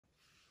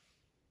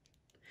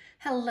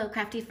Hello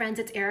crafty friends,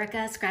 it's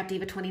Erica,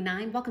 ScrapDiva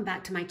 29. Welcome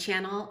back to my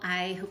channel.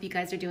 I hope you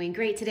guys are doing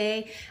great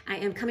today. I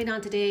am coming on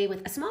today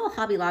with a small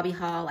Hobby Lobby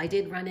haul. I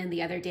did run in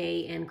the other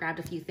day and grabbed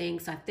a few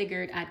things, so I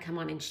figured I'd come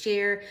on and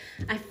share.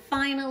 I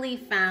finally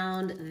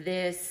found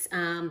this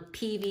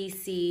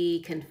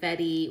PVC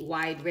confetti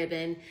wide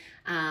ribbon.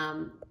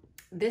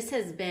 This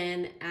has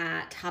been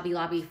at Hobby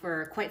Lobby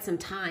for quite some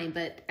time,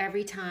 but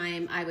every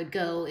time I would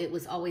go, it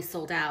was always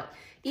sold out.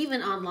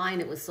 Even online,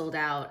 it was sold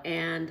out.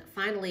 And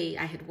finally,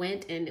 I had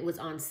went and it was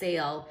on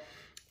sale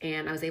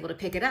and I was able to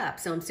pick it up.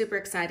 So I'm super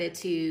excited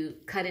to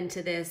cut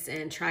into this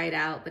and try it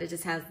out, but it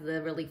just has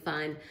the really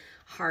fun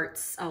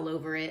hearts all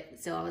over it.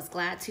 So I was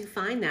glad to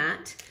find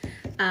that.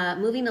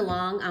 Moving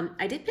along,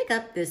 I did pick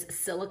up this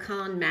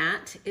silicone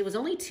mat. It was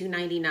only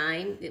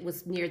 $2.99. It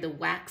was near the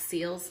wax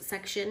seals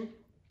section.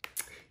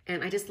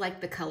 And I just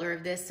like the color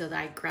of this, so that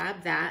I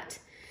grabbed that.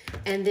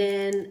 And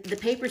then the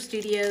Paper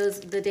Studios,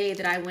 the day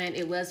that I went,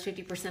 it was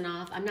 50%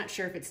 off. I'm not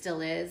sure if it still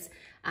is,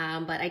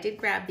 but I did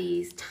grab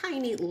these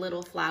tiny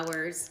little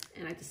flowers,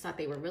 and I just thought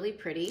they were really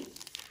pretty.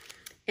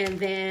 And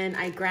then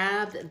I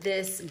grabbed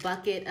this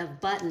bucket of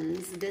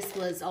buttons. This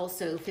was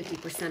also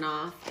 50%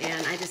 off,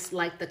 and I just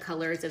like the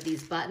colors of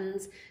these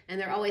buttons, and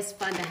they're always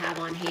fun to have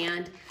on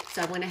hand,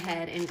 so I went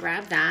ahead and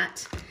grabbed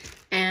that.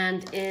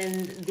 And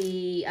in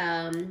the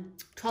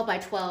 12 by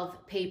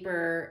 12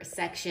 paper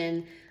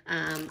section,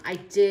 I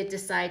did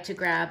decide to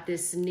grab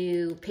this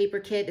new paper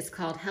kit. It's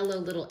called Hello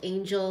Little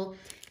Angel.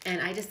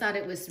 And I just thought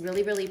it was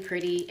really, really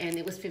pretty. And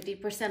it was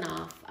 50%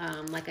 off.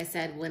 Like I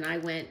said, when I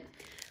went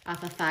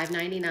off of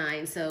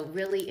 $5.99. So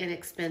really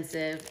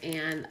inexpensive.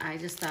 And I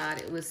just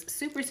thought it was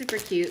super, super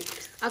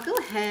cute. I'll go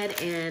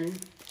ahead and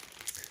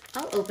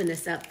I'll open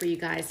this up for you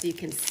guys so you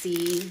can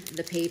see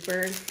the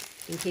paper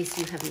in case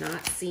you have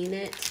not seen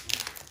it.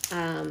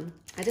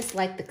 I just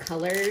like the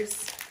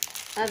colors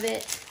of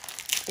it.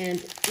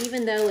 And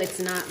even though it's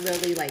not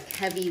really like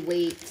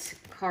heavyweight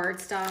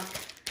cardstock,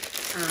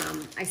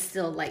 I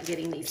still like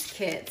getting these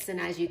kits. And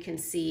as you can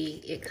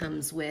see, it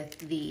comes with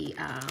the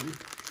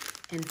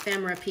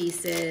ephemera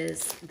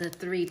pieces, the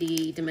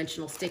 3D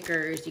dimensional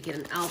stickers, you get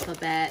an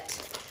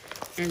alphabet,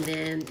 and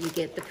then you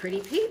get the pretty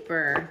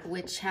paper,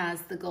 which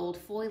has the gold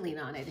foiling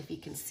on it, if you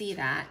can see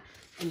that.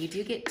 And you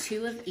do get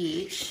 2 of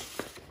each.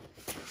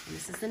 And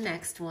this is the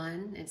next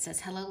one. It says,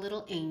 Hello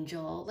Little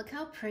Angel. Look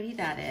how pretty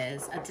that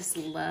is. I just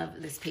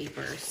love this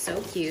paper.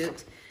 So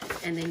cute.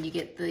 And then you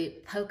get the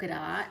polka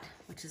dot,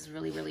 which is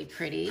really, really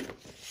pretty.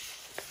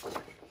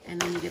 And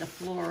then you get a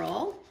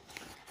floral,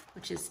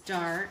 which is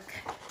dark.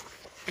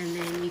 And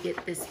then you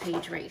get this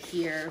page right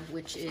here,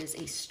 which is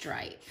a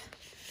stripe.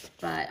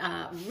 But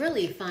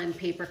really fun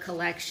paper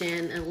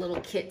collection, a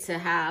little kit to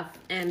have.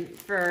 And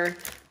for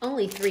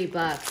only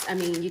 $3, I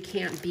mean, you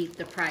can't beat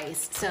the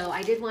price. So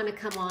I did want to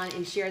come on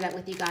and share that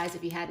with you guys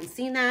if you hadn't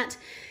seen that.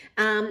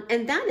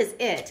 And that is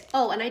it.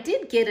 Oh, and I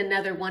did get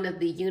another one of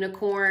the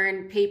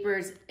unicorn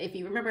papers. If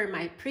you remember in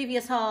my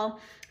previous haul,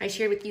 I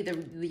shared with you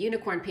the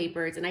unicorn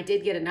papers, and I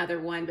did get another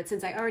one. But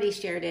since I already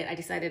shared it, I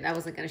decided I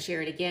wasn't going to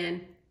share it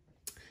again.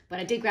 But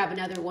I did grab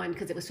another one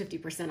because it was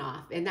 50%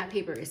 off, and that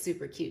paper is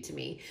super cute to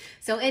me.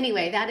 So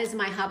anyway, that is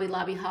my Hobby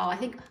Lobby haul.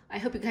 I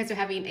hope you guys are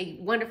having a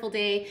wonderful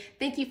day.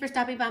 Thank you for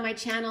stopping by my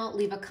channel.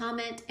 Leave a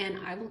comment, and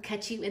I will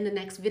catch you in the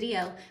next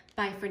video.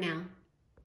 Bye for now.